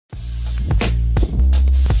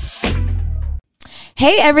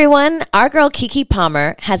Hey everyone, our girl Keke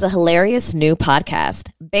Palmer has a hilarious new podcast,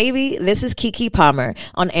 Baby, This is Keke Palmer,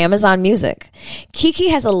 on Amazon Music. Keke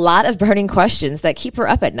has a lot of burning questions that keep her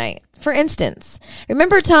up at night. For instance,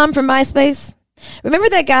 remember Tom from MySpace? Remember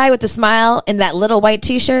that guy with the smile in that little white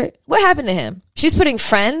t-shirt? What happened to him? She's putting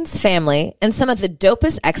friends, family, and some of the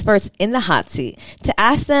dopest experts in the hot seat to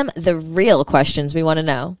ask them the real questions we want to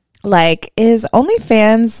know. Like, is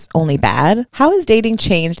OnlyFans only bad? How has dating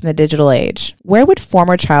changed in the digital age? Where would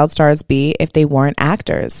former child stars be if they weren't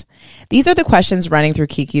actors? These are the questions running through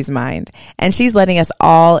Keke's mind, and she's letting us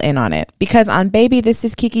all in on it. Because on Baby, This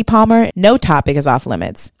is Keke Palmer, no topic is off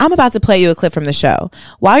limits. I'm about to play you a clip from the show.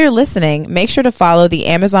 While you're listening, make sure to follow the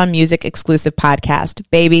Amazon Music exclusive podcast,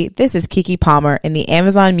 Baby, This is Keke Palmer, in the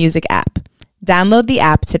Amazon Music app. Download the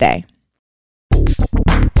app today.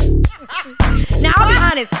 Now, I'll be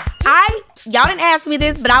honest. Y'all didn't ask me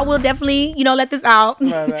this, but I will definitely, let this out.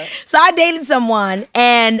 Right. So I dated someone,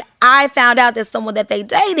 and I found out that someone that they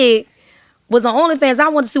dated was on OnlyFans. I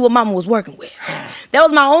wanted to see what mama was working with. That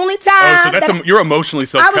was my only time. Oh, so you're emotionally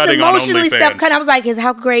self-cutting on OnlyFans. I was emotionally self-cutting. I was like,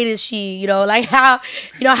 how great is she? How hard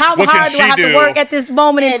do I have to work at this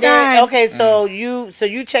moment in time? Okay, so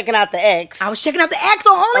you checking out the ex. I was checking out the ex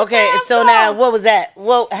on OnlyFans. Okay, so now what was that?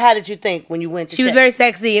 How did you think when you went to She was very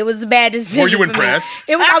sexy. It was a bad decision. Were you impressed?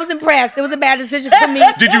 I was impressed. It was a bad decision for me.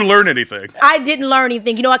 Did you learn anything? I didn't learn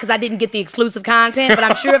anything. You know what? Because I didn't get the exclusive content. But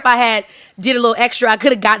I'm sure if I had did a little extra, I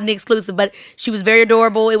could have gotten the exclusive. But she was very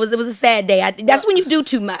adorable. It was a sad day. That's when you do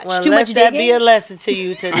too much. Well, too much digging. Let that be a lesson to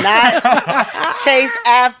you to not chase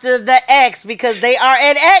after the ex, because they are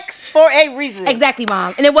an ex for a reason. Exactly,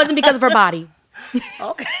 Mom. And it wasn't because of her body.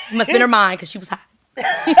 Okay. It must have been her mind, because she was hot.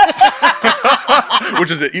 Which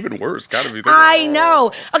is even worse. Gotta be. I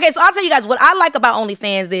know. Okay, so I'll tell you guys what I like about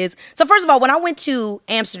OnlyFans is. So first of all, when I went to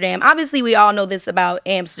Amsterdam, obviously we all know this about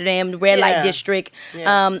Amsterdam, the red light district.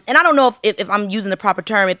 Yeah. And I don't know if I'm using the proper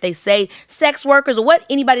term, if they say sex workers or what,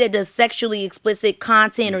 anybody that does sexually explicit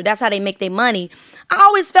content or that's how they make their money. I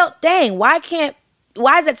always felt, dang, why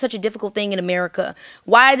is that such a difficult thing in America?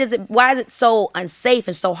 Why is it so unsafe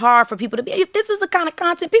and so hard for people to be? If this is the kind of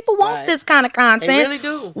content, people want this kind of content. They really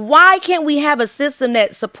do. Why can't we have a system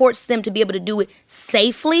that supports them to be able to do it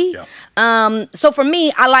safely? Yeah. So for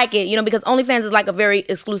me, I like it, because OnlyFans is like a very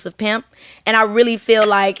exclusive pimp, and I really feel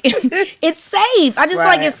like it's safe. I just feel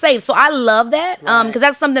like it's safe. So I love that because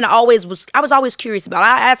that's something I was always curious about.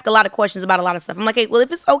 I ask a lot of questions about a lot of stuff. I'm like, hey, well,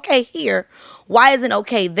 if it's okay here, why isn't it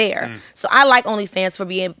okay there? So I like OnlyFans for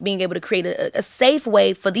being able to create a safe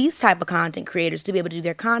way for these type of content creators to be able to do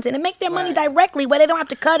their content and make their money directly, where they don't have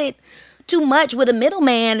to cut it too much with a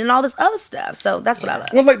middleman and all this other stuff. So that's what I love.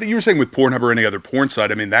 Well, like you were saying with Pornhub or any other porn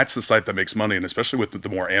site, I mean, that's the site that makes money, and especially with the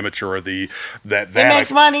more amateur or it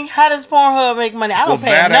makes money. How does Pornhub make money? I don't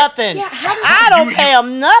pay them nothing. I don't pay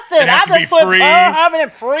them nothing. I look for Pornhub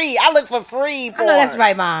and free. I look for free porn. I know that's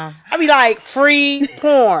right, Mom. I be like, free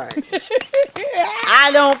porn.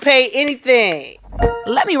 I don't pay anything.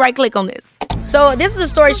 Let me right click on this. So this is a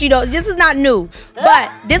story this is not new,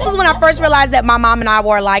 but this is when I first realized that my mom and I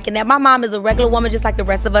were alike, and that my mom is a regular woman just like the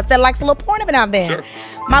rest of us that likes a little porn every now and then. Sure.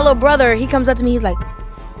 My little brother, he comes up to me, he's like,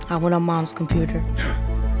 I went on Mom's computer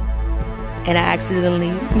and I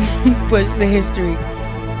accidentally pushed the history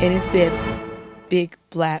and it said big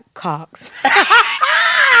black cocks.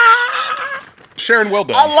 Sharon, well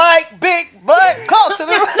done. I like big black cocks.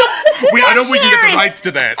 I know we can get the rights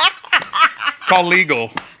to that. Call legal.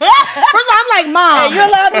 First of all, I'm like, Mom. Hey, you're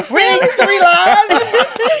allowed to sing 3 lines.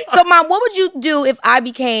 So, Mom, what would you do if I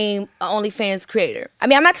became an OnlyFans creator? I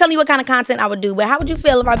mean, I'm not telling you what kind of content I would do, but how would you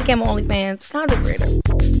feel if I became an OnlyFans content creator?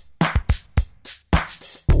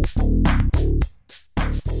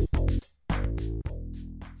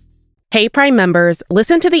 Hey, Prime members,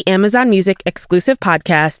 listen to the Amazon Music exclusive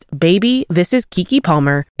podcast, Baby, This is Keke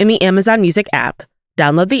Palmer, in the Amazon Music app.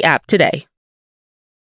 Download the app today.